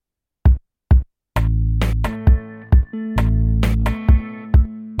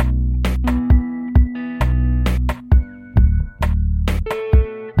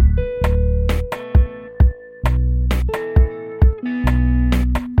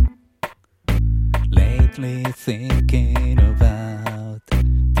endlessly thinking about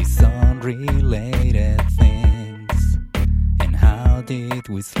these unrelated things. And how did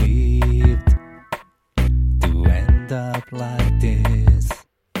we sleep to end up like this?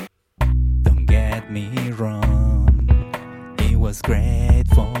 Don't get me wrong, it was great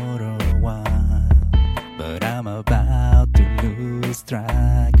for a while, but I'm about to lose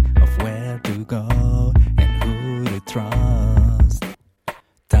track of where to go and who to trust.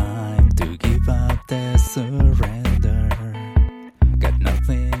 Time to give up the surrender. Got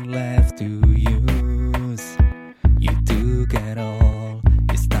nothing left to use. You took it all.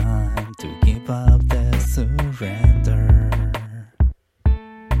 It's time to give up the surrender.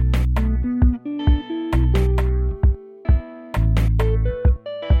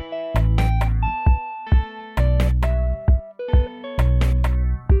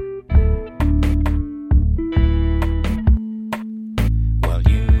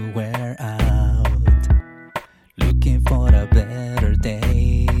 For the better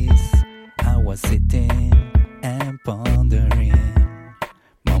days, I was sitting and pondering,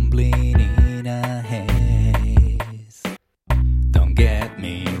 mumbling in a haze. Don't get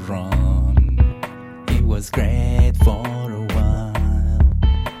me wrong, it was great for a while,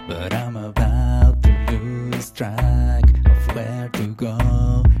 but I'm about to lose track of where to go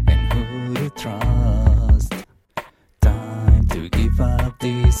and who to trust. Time to give up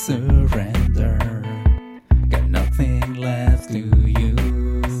the surrender. Got nothing left to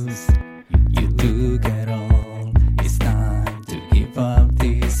use. You took it all. It's time to give up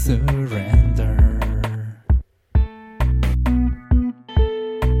the surrender.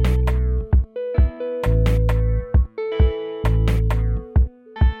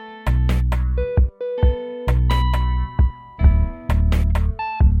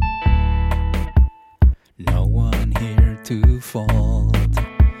 No one here to fault.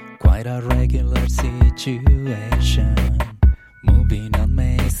 Quite a regular situation. Moving on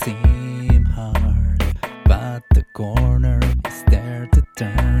may seem hard, but the corner is there to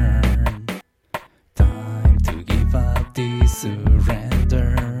turn. Time to give up the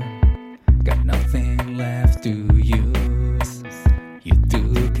surrender. Got nothing left to use. You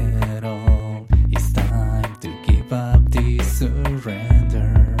took it all. It's time to give up the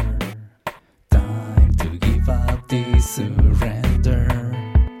surrender. Time to give up the surrender.